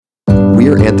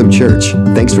We're Anthem Church.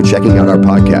 Thanks for checking out our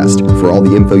podcast. For all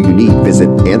the info you need, visit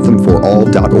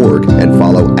anthemforall.org and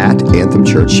follow at Anthem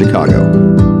Church Chicago.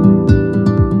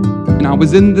 And I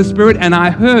was in the Spirit and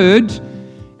I heard,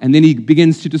 and then he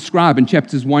begins to describe in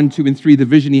chapters 1, 2, and 3 the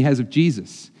vision he has of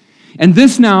Jesus. And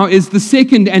this now is the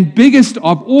second and biggest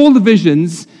of all the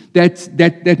visions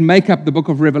that make up the book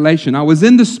of Revelation. I was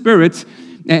in the Spirit,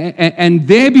 and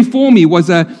there before me was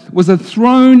a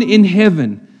throne in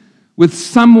heaven with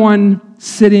someone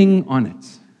sitting on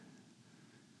it.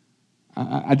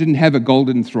 I didn't have a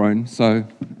golden throne, so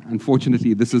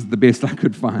unfortunately this is the best I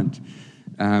could find.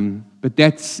 But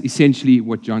that's essentially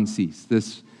what John sees,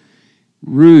 this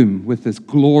room with this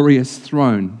glorious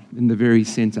throne in the very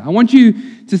center. I want you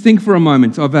to think for a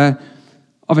moment of a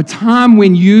time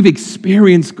when you've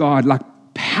experienced God like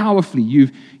powerfully.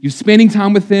 You're spending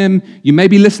time with Him. You may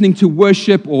be listening to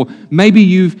worship, or maybe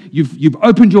you've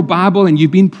opened your Bible and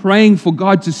you've been praying for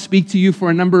God to speak to you for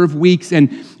a number of weeks.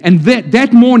 And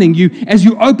that morning, as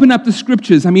you open up the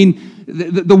Scriptures, I mean,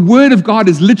 the Word of God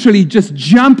is literally just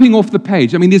jumping off the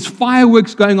page. I mean, there's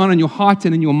fireworks going on in your heart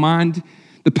and in your mind.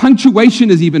 The punctuation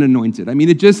is even anointed. I mean,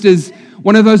 it just is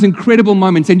one of those incredible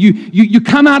moments. And you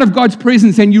come out of God's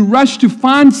presence and you rush to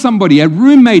find somebody, a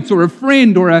roommate or a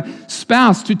friend or a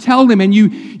spouse, to tell them, and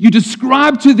you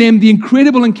describe to them the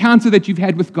incredible encounter that you've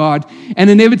had with God, and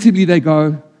inevitably they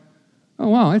go, "Oh,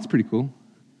 wow, that's pretty cool."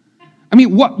 I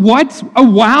mean, what? Oh,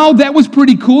 wow, that was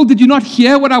pretty cool. Did you not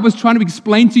hear what I was trying to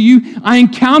explain to you? I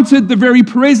encountered the very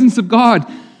presence of God.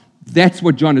 That's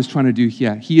what John is trying to do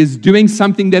here. He is doing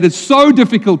something that is so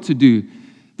difficult to do.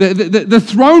 The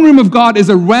throne room of God is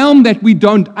a realm that we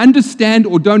don't understand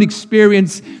or don't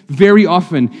experience very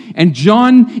often. And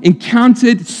John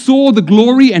saw the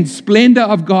glory and splendor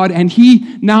of God, and he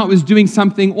now is doing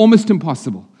something almost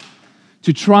impossible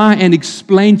to try and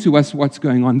explain to us what's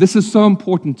going on. This is so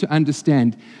important to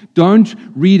understand. Don't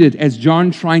read it as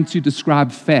John trying to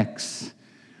describe facts.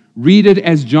 Read it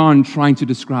as John trying to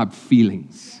describe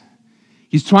feelings.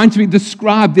 He's trying to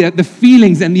describe the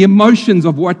feelings and the emotions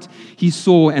of what he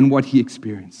saw and what he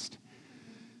experienced.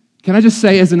 Can I just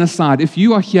say as an aside, if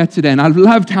you are here today, and I've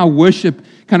loved how worship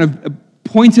kind of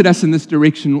pointed us in this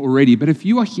direction already, but if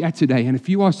you are here today and if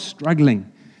you are struggling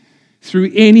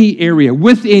through any area,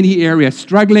 with any area,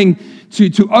 struggling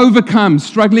to overcome,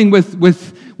 struggling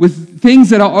with things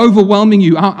that are overwhelming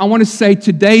you, I want to say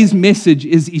today's message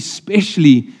is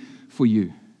especially for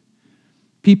you.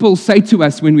 People say to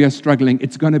us when we are struggling,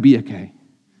 "It's going to be okay."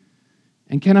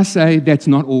 And can I say that's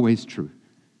not always true?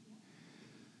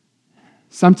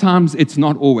 Sometimes it's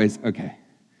not always okay.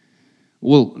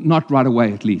 Well, not right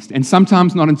away at least. And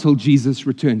sometimes not until Jesus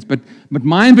returns. But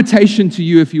my invitation to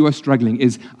you if you are struggling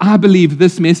is, I believe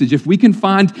this message, if we can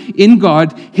find in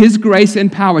God His grace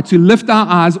and power to lift our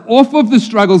eyes off of the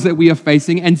struggles that we are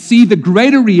facing and see the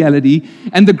greater reality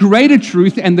and the greater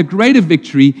truth and the greater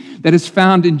victory that is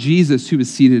found in Jesus, who is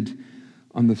seated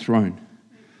on the throne.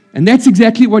 And that's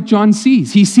exactly what John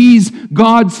sees. He sees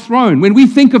God's throne. When we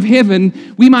think of heaven,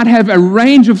 we might have a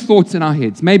range of thoughts in our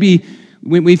heads. Maybe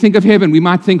when we think of heaven, we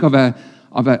might think of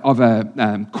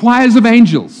choirs of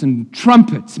angels and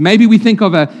trumpets. Maybe we think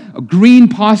of a green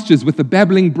pastures with a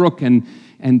babbling brook and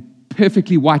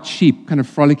perfectly white sheep kind of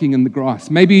frolicking in the grass.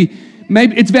 Maybe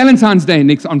it's Valentine's Day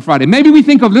on Friday. Maybe we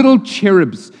think of little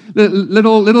cherubs,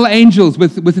 little angels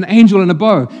with an angel and a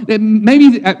bow.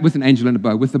 Maybe with an angel and a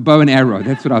bow, with a bow and arrow.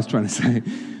 That's what I was trying to say.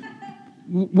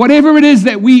 Whatever it is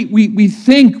that we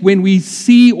think when we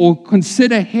see or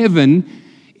consider heaven,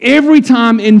 every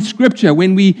time in Scripture,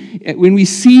 when we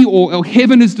see or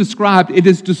heaven is described, it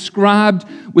is described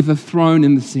with a throne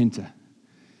in the center.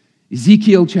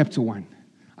 Ezekiel chapter 1,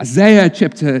 Isaiah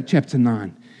chapter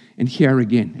 9, and here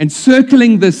again. And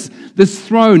circling this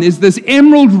throne is this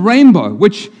emerald rainbow,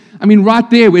 which, I mean, right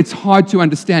there, it's hard to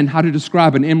understand how to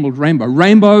describe an emerald rainbow.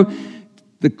 Rainbow,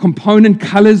 the component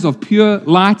colors of pure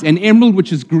light, and emerald,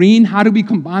 which is green. How do we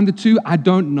combine the two? I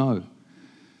don't know.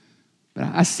 But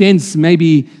I sense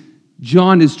maybe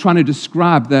John is trying to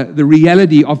describe the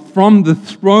reality of from the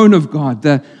throne of God,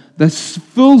 the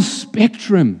full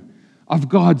spectrum of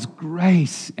God's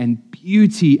grace and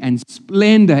beauty and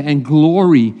splendor and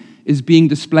glory is being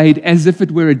displayed as if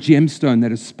it were a gemstone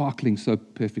that is sparkling so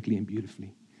perfectly and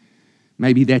beautifully.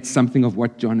 Maybe that's something of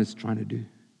what John is trying to do.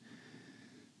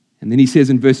 And then he says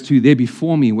in verse 2, "There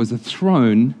before me was a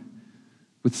throne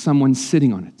with someone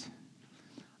sitting on it."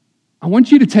 I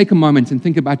want you to take a moment and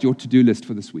think about your to-do list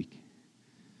for this week.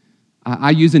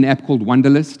 I use an app called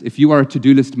Wunderlist. If you are a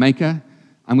to-do list maker,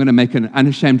 I'm going to make an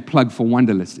unashamed plug for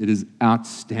Wunderlist. It is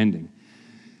outstanding.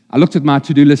 I looked at my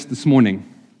to-do list this morning.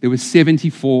 There were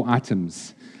 74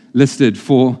 items. listed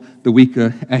for the week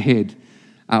ahead.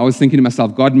 I was thinking to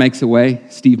myself, God makes a way,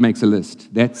 Steve makes a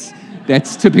list. That's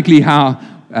typically how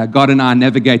God and I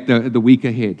navigate the week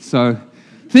ahead. So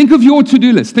think of your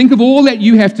to-do list. Think of all that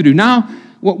you have to do. Now,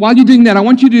 while you're doing that, I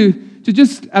want you to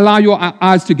just allow your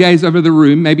eyes to gaze over the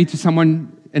room, maybe to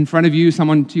someone in front of you,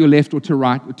 someone to your left or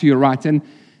to your right. And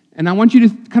I want you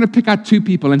to kind of pick out two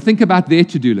people and think about their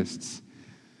to-do lists,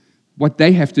 what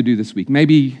they have to do this week.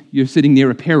 Maybe you're sitting near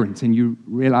a parent and you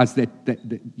realize that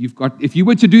you've got, if you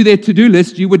were to do their to-do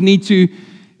list, you would need to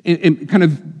kind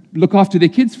of look after their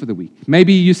kids for the week.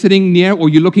 Maybe you're sitting near, or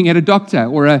you're looking at a doctor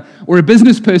or a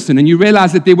business person, and you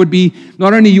realize that there would be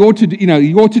not only your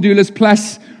to-do list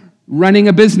plus running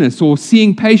a business or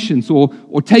seeing patients or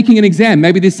taking an exam.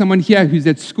 Maybe there's someone here who's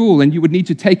at school and you would need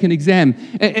to take an exam.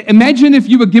 Imagine if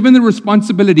you were given the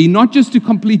responsibility not just to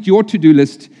complete your to-do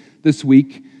list this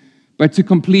week, but to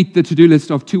complete the to-do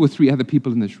list of 2 or 3 other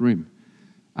people in this room.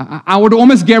 I would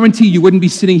almost guarantee you wouldn't be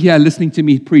sitting here listening to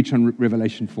me preach on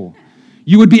Revelation 4.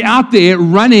 You would be out there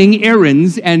running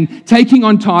errands and taking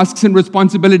on tasks and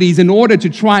responsibilities in order to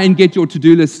try and get your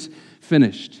to-do list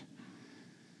finished.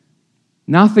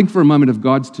 Now think for a moment of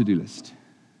God's to-do list.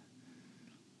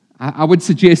 I would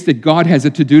suggest that God has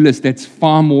a to-do list that's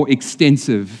far more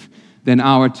extensive than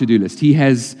our to-do list. He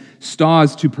has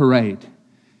stars to parade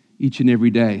each and every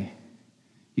day.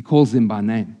 He calls them by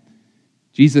name.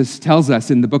 Jesus tells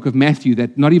us in the book of Matthew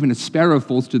that not even a sparrow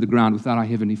falls to the ground without our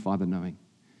Heavenly Father knowing.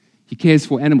 He cares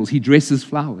for animals. He dresses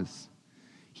flowers.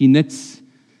 He knits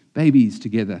babies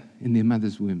together in their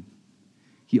mother's womb.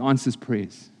 He answers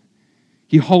prayers.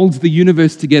 He holds the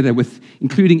universe together,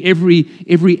 including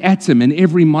every atom and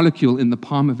every molecule in the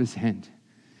palm of his hand.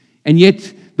 And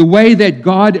yet, the way that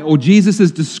God or Jesus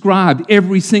is described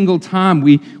every single time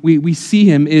we see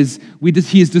him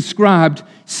he is described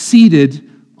seated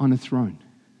on a throne.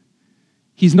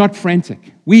 He's not frantic.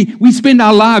 We spend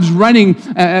our lives running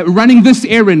this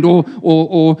errand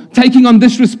or taking on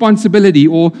this responsibility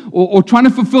or trying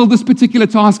to fulfill this particular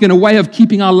task in a way of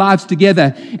keeping our lives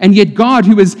together. And yet God,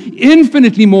 who is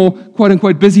infinitely more, quote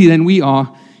unquote, busy than we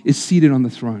are, is seated on the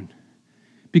throne.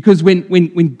 Because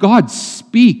when God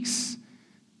speaks,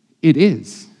 it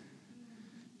is.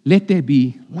 Let there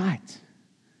be light.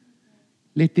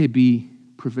 Let there be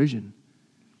provision.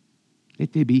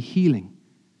 Let there be healing.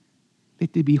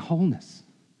 Let there be wholeness.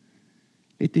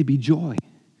 Let there be joy.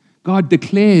 God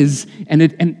declares, and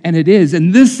it is.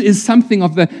 And this is something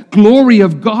of the glory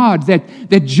of God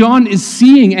that John is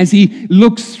seeing as he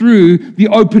looks through the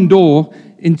open door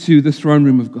into the throne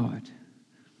room of God.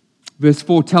 Verse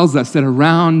 4 tells us that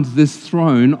around this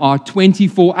throne are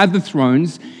 24 other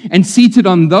thrones, and seated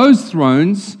on those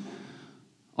thrones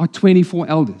are 24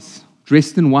 elders,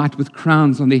 dressed in white with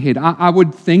crowns on their head. I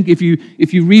would think if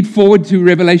you read forward to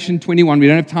Revelation 21, we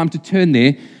don't have time to turn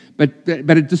there, but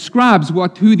it describes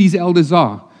who these elders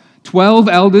are. 12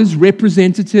 elders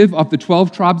representative of the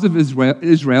 12 tribes of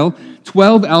Israel,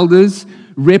 12 elders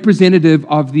representative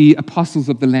of the apostles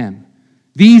of the Lamb.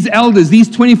 These elders, these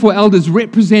 24 elders,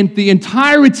 represent the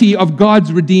entirety of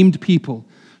God's redeemed people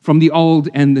from the Old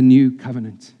and the New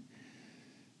Covenant.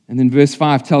 And then verse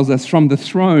 5 tells us, from the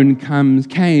throne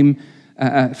came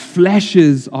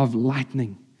flashes of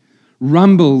lightning,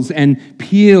 rumbles and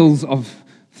peals of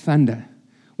thunder.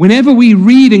 Whenever we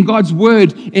read in God's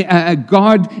word,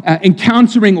 God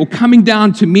encountering or coming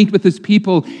down to meet with his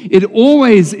people, it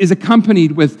always is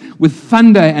accompanied with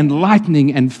thunder and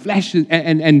lightning and flashes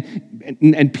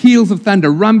and peals of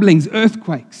thunder, rumblings,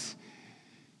 earthquakes.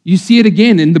 You see it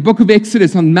again in the book of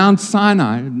Exodus on Mount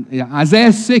Sinai,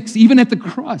 Isaiah 6, even at the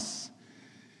cross.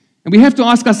 And we have to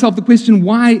ask ourselves the question,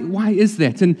 why is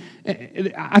that? And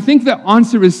I think the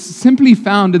answer is simply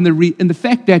found in the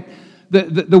fact that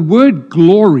the word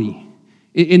glory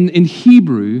in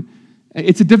Hebrew,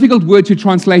 it's a difficult word to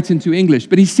translate into English,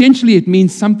 but essentially it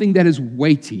means something that is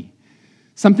weighty,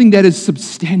 something that is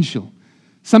substantial,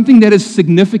 something that is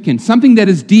significant, something that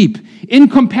is deep in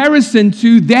comparison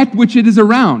to that which it is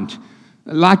around.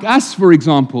 Like us, for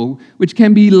example, which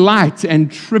can be light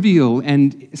and trivial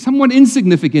and somewhat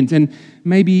insignificant and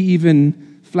maybe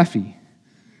even fluffy.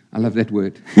 I love that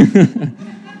word.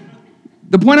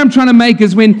 The point I'm trying to make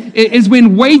is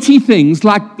when weighty things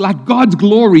like God's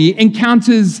glory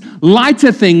encounters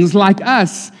lighter things like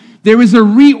us, there is a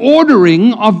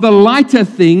reordering of the lighter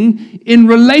thing in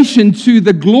relation to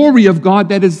the glory of God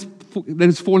that is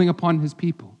falling upon his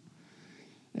people.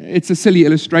 It's a silly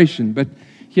illustration, but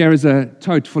here is a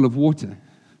tote full of water.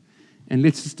 And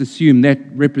let's just assume that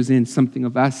represents something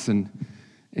of us. And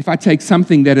if I take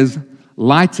something that is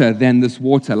lighter than this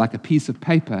water, like a piece of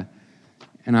paper,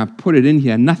 and I put it in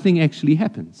here, nothing actually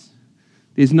happens.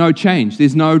 There's no change.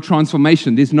 There's no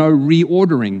transformation. There's no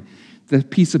reordering. The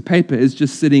piece of paper is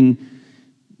just sitting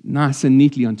nice and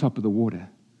neatly on top of the water.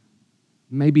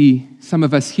 Maybe some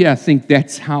of us here think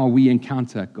that's how we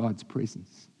encounter God's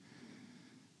presence.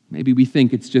 Maybe we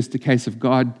think it's just a case of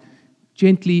God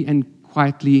gently and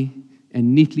quietly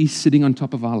and neatly sitting on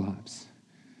top of our lives.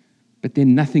 But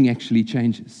then nothing actually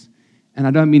changes. And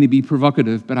I don't mean to be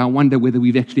provocative, but I wonder whether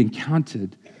we've actually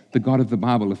encountered the God of the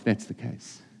Bible, if that's the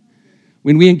case.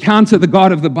 When we encounter the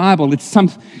God of the Bible,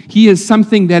 He is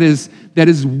something that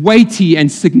is weighty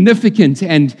and significant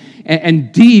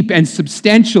and deep and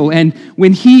substantial. And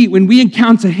when we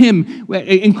encounter Him,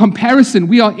 in comparison,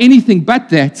 we are anything but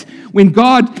that. When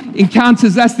God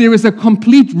encounters us, there is a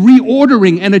complete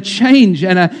reordering and a change.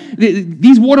 And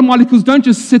these water molecules don't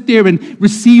just sit there and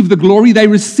receive the glory. They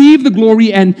receive the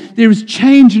glory, and there is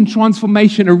change and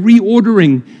transformation, a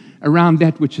reordering around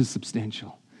that which is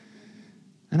substantial.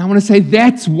 And I want to say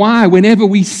that's why whenever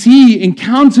we see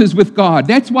encounters with God,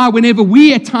 that's why whenever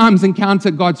we at times encounter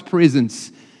God's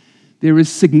presence, there is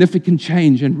significant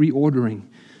change and reordering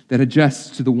that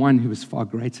adjusts to the one who is far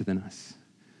greater than us.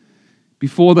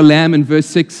 Before the throne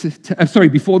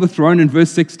in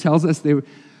verse 6 tells us there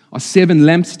are 7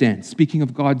 lampstands, speaking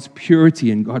of God's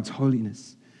purity and God's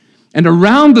holiness. And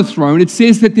around the throne, it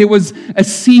says that there was a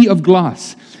sea of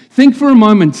glass. Think for a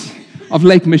moment of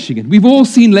Lake Michigan. We've all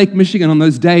seen Lake Michigan on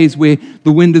those days where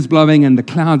the wind is blowing and the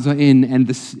clouds are in,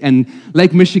 and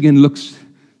Lake Michigan looks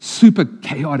super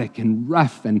chaotic and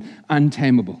rough and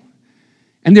untamable.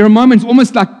 And there are moments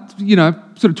almost like,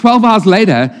 sort of 12 hours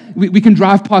later, we can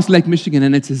drive past Lake Michigan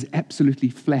and it's as absolutely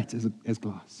flat as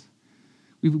glass.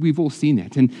 We've all seen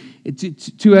that. And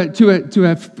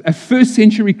to a first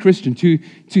century Christian,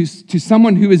 to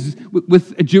someone who is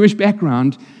with a Jewish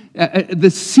background, the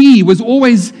sea was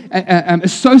always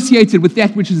associated with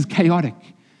that which is chaotic,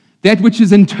 that which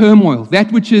is in turmoil, that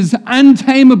which is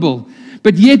untamable.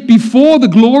 But yet before the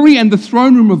glory and the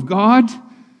throne room of God,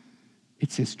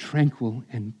 it's as tranquil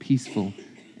and peaceful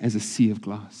as a sea of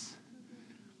glass.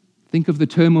 Think of the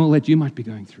turmoil that you might be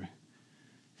going through.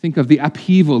 Think of the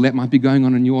upheaval that might be going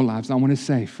on in your lives. I want to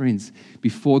say, friends,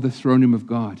 before the throne room of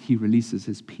God, He releases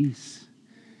His peace.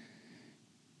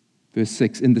 Verse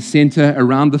 6, in the center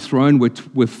around the throne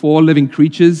were 4 living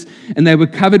creatures, and they were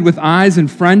covered with eyes in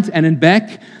front and in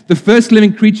back. The first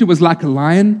living creature was like a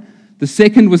lion. The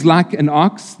second was like an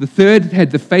ox. The third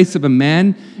had the face of a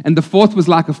man. And the fourth was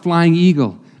like a flying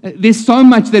eagle. There's so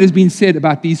much that has been said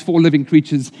about these 4 living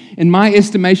creatures. In my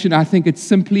estimation, I think it's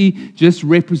simply just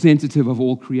representative of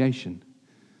all creation.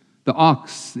 The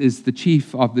ox is the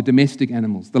chief of the domestic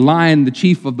animals. The lion, the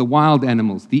chief of the wild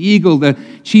animals. The eagle, the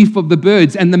chief of the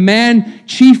birds. And the man,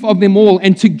 chief of them all.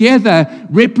 And together,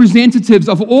 representatives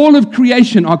of all of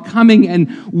creation are coming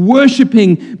and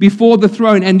worshiping before the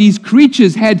throne. And these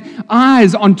creatures had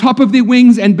eyes on top of their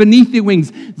wings and beneath their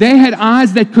wings. They had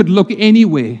eyes that could look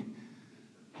anywhere.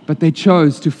 But they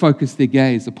chose to focus their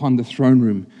gaze upon the throne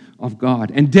room of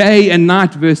God. And day and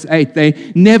night, verse 8,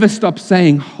 they never stop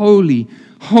saying, holy,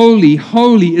 holy,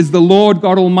 holy is the Lord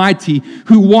God Almighty,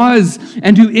 who was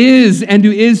and who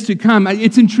is to come.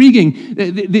 It's intriguing.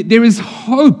 There is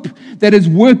hope that is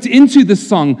worked into the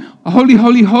song. Holy,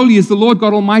 holy, holy is the Lord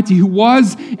God Almighty, who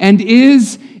was and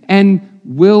is and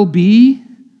will be,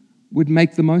 would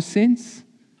make the most sense.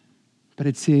 But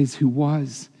it says who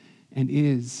was and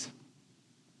is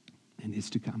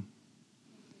to come.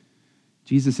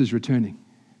 Jesus is returning.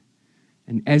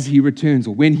 And as He returns,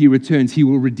 or when He returns, He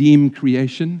will redeem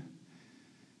creation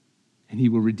and He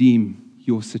will redeem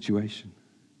your situation.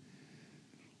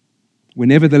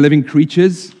 Whenever the living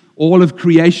creatures, all of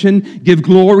creation, give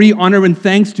glory, honor, and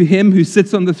thanks to Him who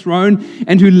sits on the throne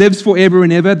and who lives forever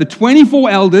and ever, the 24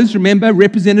 elders, remember,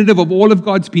 representative of all of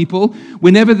God's people,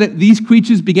 whenever these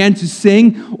creatures began to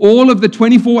sing, all of the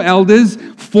 24 elders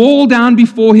fall down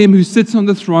before Him who sits on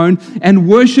the throne and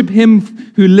worship Him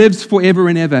who lives forever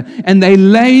and ever. And they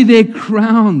lay their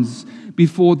crowns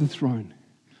before the throne.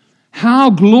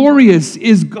 How glorious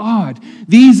is God!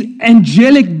 These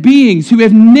angelic beings who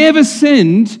have never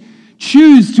sinned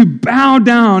choose to bow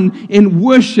down in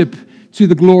worship to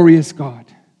the glorious God.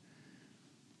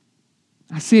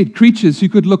 I said creatures who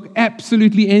could look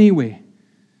absolutely anywhere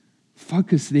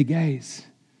focus their gaze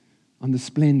on the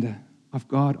splendor of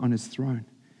God on His throne.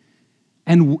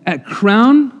 And a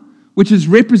crown, which is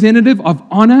representative of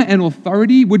honor and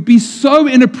authority, would be so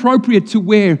inappropriate to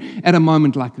wear at a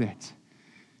moment like that.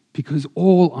 Because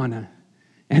all honor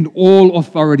and all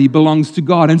authority belongs to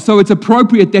God. And so it's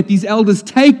appropriate that these elders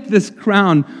take this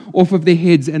crown off of their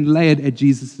heads and lay it at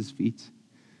Jesus' feet.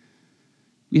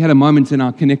 We had a moment in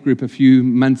our Connect group a few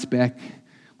months back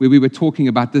where we were talking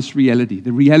about this reality,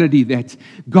 the reality that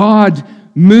God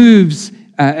moves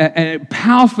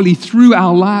powerfully through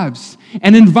our lives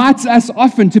and invites us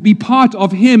often to be part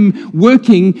of Him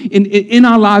working in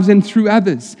our lives and through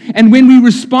others. And when we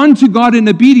respond to God in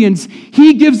obedience,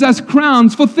 He gives us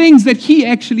crowns for things that He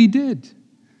actually did.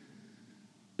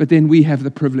 But then we have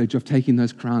the privilege of taking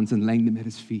those crowns and laying them at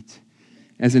His feet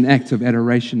as an act of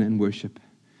adoration and worship.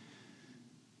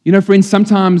 You know, friends,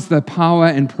 sometimes the power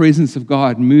and presence of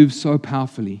God moves so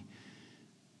powerfully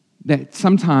that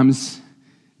sometimes,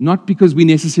 not because we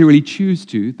necessarily choose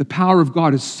to, the power of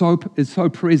God is so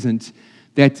present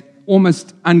that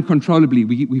almost uncontrollably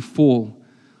we fall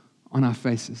on our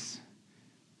faces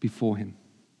before Him.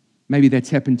 Maybe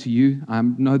that's happened to you. I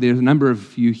know there's a number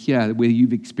of you here where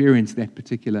you've experienced that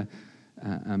particular,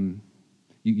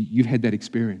 you've had that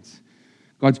experience.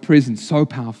 God's presence so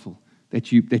powerful that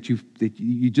you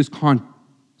just can't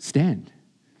stand.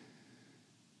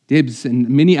 Debs and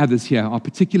many others here are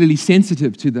particularly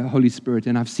sensitive to the Holy Spirit,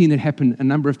 and I've seen it happen a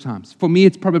number of times. For me,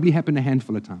 it's probably happened a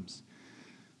handful of times,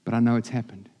 but I know it's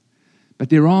happened. But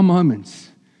there are moments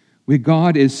where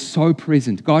God is so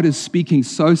present, God is speaking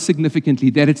so significantly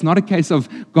that it's not a case of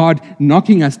God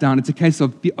knocking us down, it's a case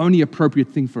of the only appropriate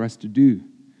thing for us to do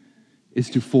is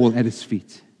to fall at His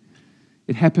feet.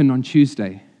 It happened on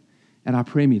Tuesday at our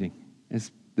prayer meeting as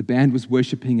the band was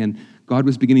worshiping and God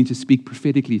was beginning to speak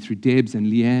prophetically through Debs and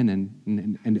Leanne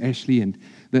and Ashley, and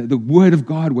the word of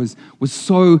God was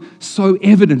so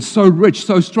evident, so rich,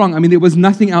 so strong. I mean, there was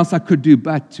nothing else I could do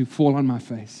but to fall on my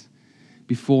face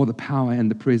before the power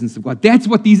and the presence of God. That's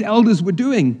what these elders were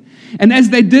doing. And as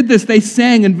they did this, they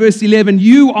sang in verse 11,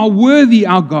 "You are worthy,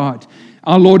 our God,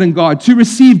 our Lord and God, to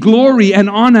receive glory and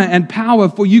honor and power,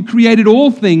 for you created all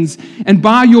things, and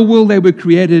by your will they were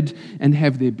created and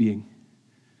have their being."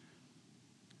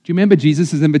 Do you remember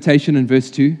Jesus' invitation in verse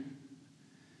 2?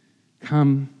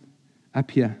 Come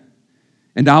up here,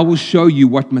 and I will show you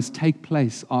what must take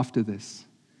place after this.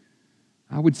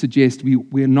 I would suggest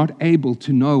we're not able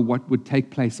to know what would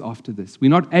take place after this. We're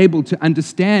not able to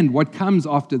understand what comes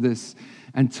after this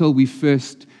until we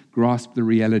first grasp the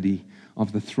reality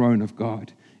of the throne of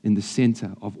God in the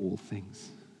center of all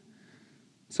things.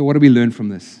 So what do we learn from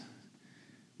this?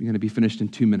 We're going to be finished in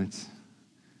 2 minutes.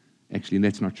 Actually,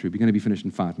 that's not true. We're going to be finished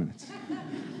in 5 minutes.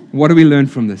 What do we learn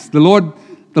from this? The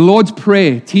Lord's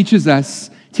Prayer teaches us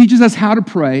how to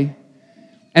pray,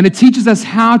 and it teaches us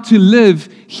how to live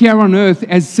here on earth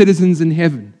as citizens in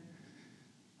heaven.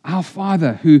 Our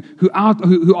Father, who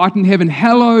art in heaven,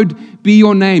 hallowed be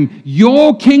your name.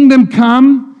 Your kingdom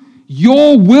come,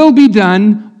 your will be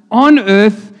done on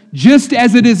earth just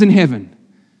as it is in heaven.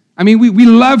 I mean, we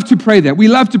love to pray that. We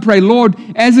love to pray, Lord,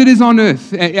 as it is on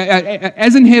earth,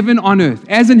 as in heaven on earth,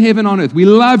 as in heaven on earth. We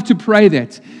love to pray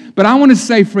that. But I want to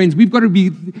say, friends, we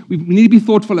need to be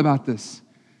thoughtful about this.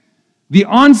 The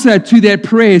answer to that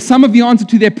prayer, some of the answer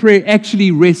to that prayer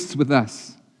actually rests with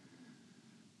us.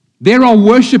 There are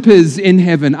worshipers in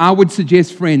heaven. I would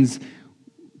suggest, friends,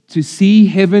 to see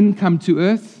heaven come to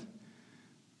earth,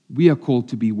 we are called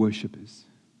to be worshipers.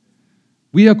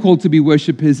 We are called to be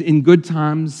worshipers in good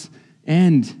times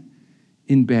and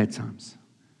in bad times.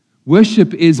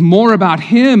 Worship is more about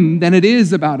Him than it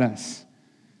is about us.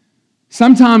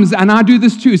 Sometimes, and I do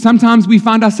this too, sometimes we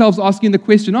find ourselves asking the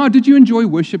question, "Oh, did you enjoy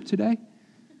worship today?"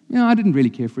 No, I didn't really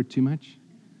care for it too much.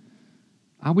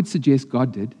 I would suggest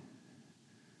God did.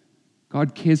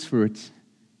 God cares for it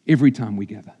every time we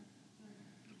gather.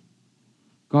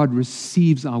 God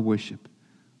receives our worship.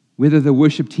 Whether the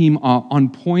worship team are on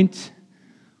point,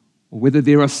 or whether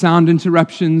there are sound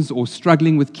interruptions or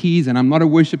struggling with keys, and I'm not a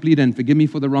worship leader, and forgive me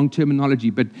for the wrong terminology,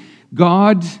 but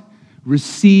God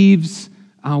receives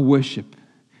our worship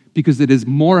because it is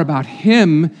more about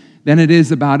Him than it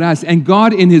is about us. And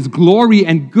God, in His glory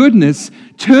and goodness,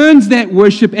 turns that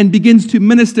worship and begins to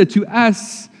minister to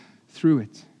us through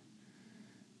it.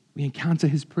 We encounter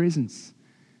His presence.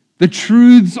 The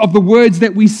truths of the words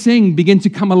that we sing begin to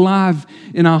come alive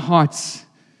in our hearts.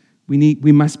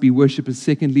 We must be worshipers.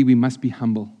 Secondly, we must be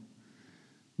humble.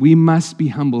 We must be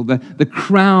humble. The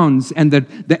crowns and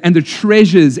the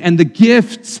treasures and the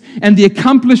gifts and the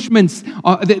accomplishments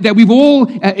that we've all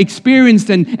experienced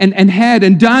and had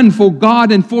and done for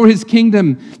God and for His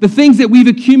kingdom, the things that we've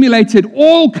accumulated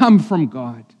all come from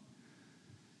God.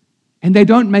 And they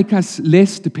don't make us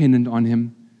less dependent on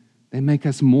Him. They make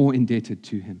us more indebted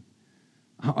to Him.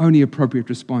 Our only appropriate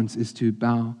response is to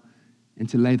bow and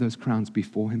to lay those crowns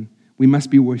before Him. We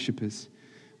must be worshipers.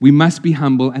 We must be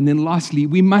humble. And then lastly,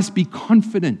 we must be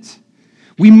confident.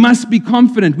 We must be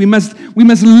confident. We must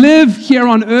live here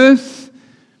on earth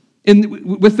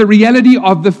with the reality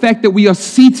of the fact that we are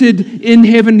seated in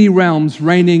heavenly realms,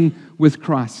 reigning with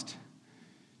Christ.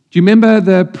 Do you remember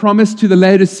the promise to the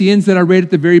Laodiceans that I read at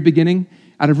the very beginning?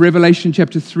 Out of Revelation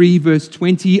chapter 3, verse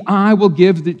 20,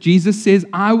 Jesus says,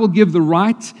 I will give the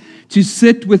right to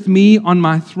sit with me on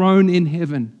my throne in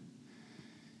heaven.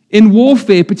 In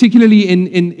warfare, particularly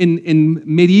in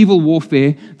medieval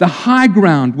warfare, the high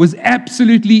ground was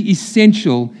absolutely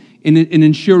essential in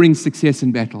ensuring success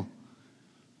in battle.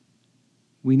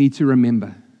 We need to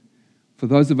remember, for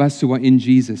those of us who are in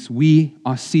Jesus, we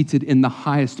are seated in the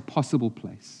highest possible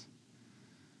place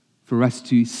for us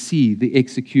to see the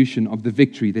execution of the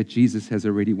victory that Jesus has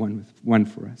already won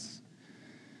for us.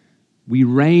 We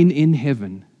reign in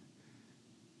heaven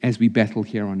as we battle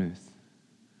here on earth.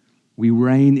 We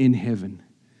reign in heaven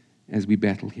as we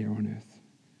battle here on earth.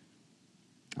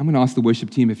 I'm going to ask the worship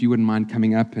team if you wouldn't mind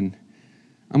coming up, and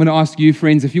I'm going to ask you,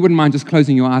 friends, if you wouldn't mind just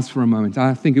closing your eyes for a moment.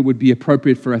 I think it would be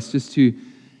appropriate for us just to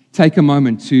take a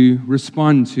moment to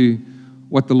respond to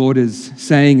what the Lord is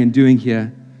saying and doing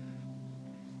here.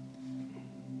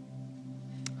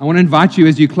 I want to invite you,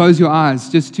 as you close your eyes,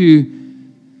 just to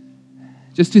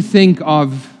think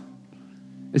of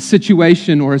a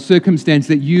situation or a circumstance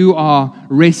that you are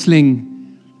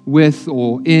wrestling with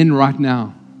or in right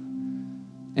now.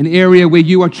 An area where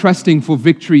you are trusting for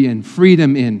victory in,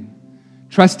 freedom in,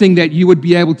 trusting that you would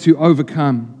be able to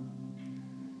overcome.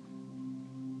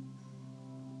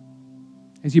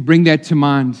 As you bring that to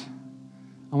mind,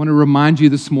 I want to remind you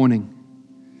this morning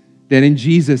that in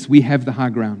Jesus we have the high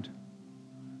ground.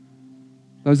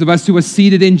 Those of us who are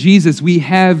seated in Jesus, we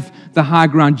have the high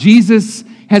ground. Jesus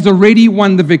has already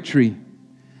won the victory,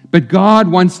 but God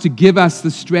wants to give us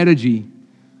the strategy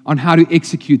on how to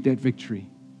execute that victory.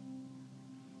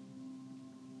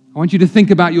 I want you to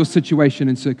think about your situation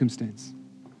and circumstance.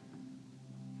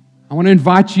 I want to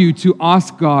invite you to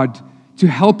ask God to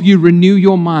help you renew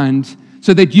your mind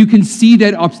so that you can see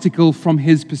that obstacle from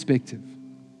His perspective.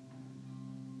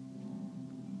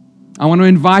 I want to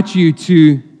invite you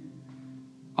to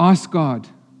ask God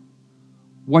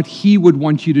what He would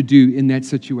want you to do in that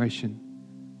situation,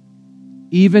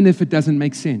 even if it doesn't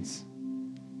make sense,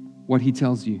 what He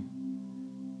tells you,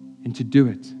 and to do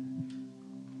it.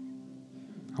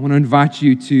 I want to invite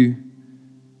you to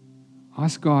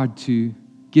ask God to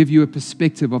give you a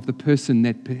perspective of the person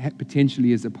that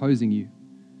potentially is opposing you,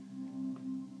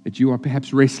 that you are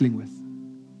perhaps wrestling with.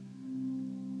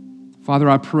 Father,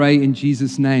 I pray in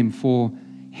Jesus' name for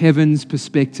heaven's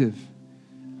perspective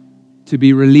to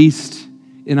be released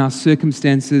in our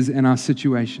circumstances and our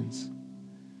situations.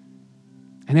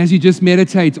 And as you just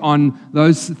meditate on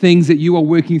those things that you are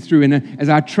working through, and as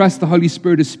I trust the Holy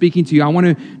Spirit is speaking to you, I want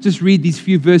to just read these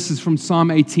few verses from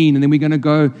Psalm 18, and then we're going to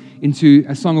go into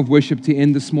a song of worship to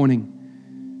end this morning.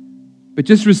 But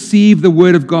just receive the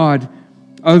word of God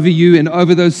over you and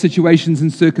over those situations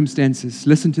and circumstances.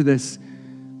 Listen to this.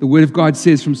 The word of God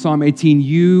says from Psalm 18,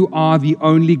 "You are the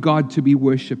only God to be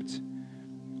worshipped,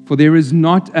 for there is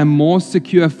not a more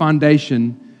secure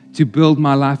foundation to build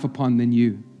my life upon than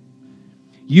you.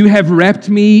 You have wrapped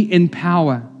me in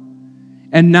power,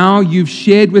 and now you've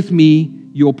shared with me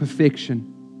your perfection.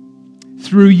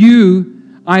 Through you,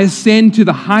 I ascend to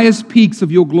the highest peaks of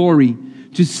your glory,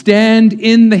 to stand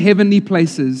in the heavenly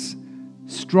places,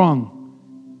 strong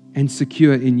and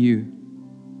secure in you.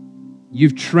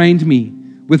 You've trained me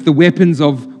with the weapons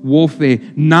of warfare.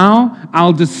 Now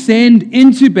I'll descend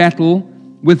into battle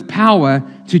with power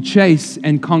to chase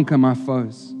and conquer my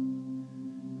foes.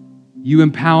 You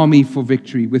empower me for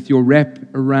victory with your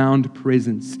wrap-around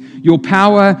presence. Your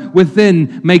power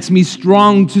within makes me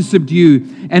strong to subdue.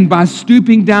 And by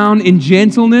stooping down in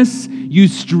gentleness, you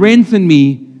strengthen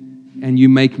me and you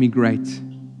make me great.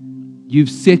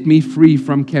 You've set me free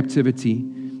from captivity.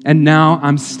 And now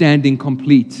I'm standing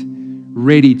complete,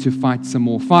 ready to fight some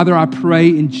more." Father, I pray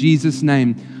in Jesus'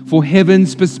 name for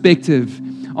heaven's perspective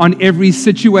on every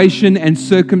situation and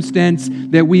circumstance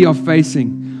that we are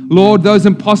facing. Lord, those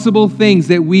impossible things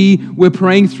that we were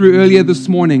praying through earlier this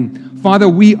morning, Father,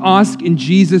 we ask in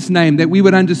Jesus' name that we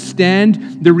would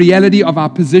understand the reality of our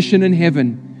position in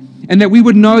heaven, and that we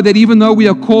would know that even though we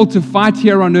are called to fight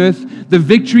here on earth, the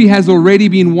victory has already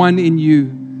been won in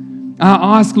you.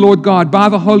 I ask, Lord God, by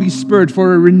the Holy Spirit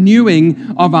for a renewing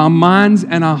of our minds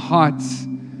and our hearts,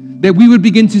 that we would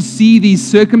begin to see these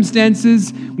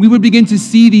circumstances, we would begin to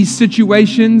see these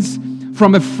situations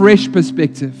from a fresh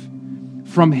perspective,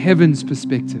 from heaven's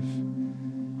perspective.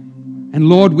 And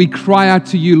Lord, we cry out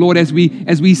to you, Lord, as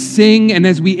we sing and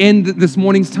as we end this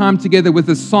morning's time together with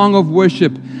a song of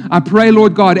worship. I pray,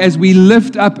 Lord God, as we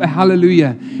lift up a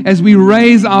hallelujah, as we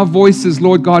raise our voices,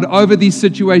 Lord God, over these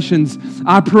situations,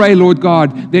 I pray, Lord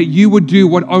God, that you would do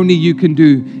what only you can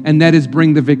do, and that is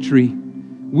bring the victory.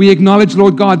 We acknowledge,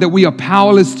 Lord God, that we are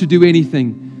powerless to do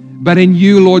anything, but in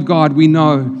you, Lord God, we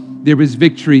know there is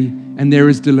victory and there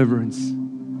is deliverance.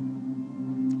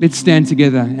 Let's stand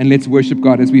together and let's worship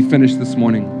God as we finish this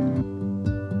morning.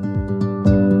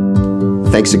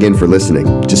 Thanks again for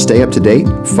listening. To stay up to date,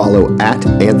 follow at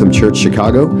Anthem Church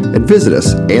Chicago and visit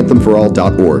us,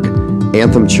 anthemforall.org.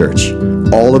 Anthem Church,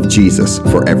 all of Jesus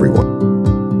for everyone.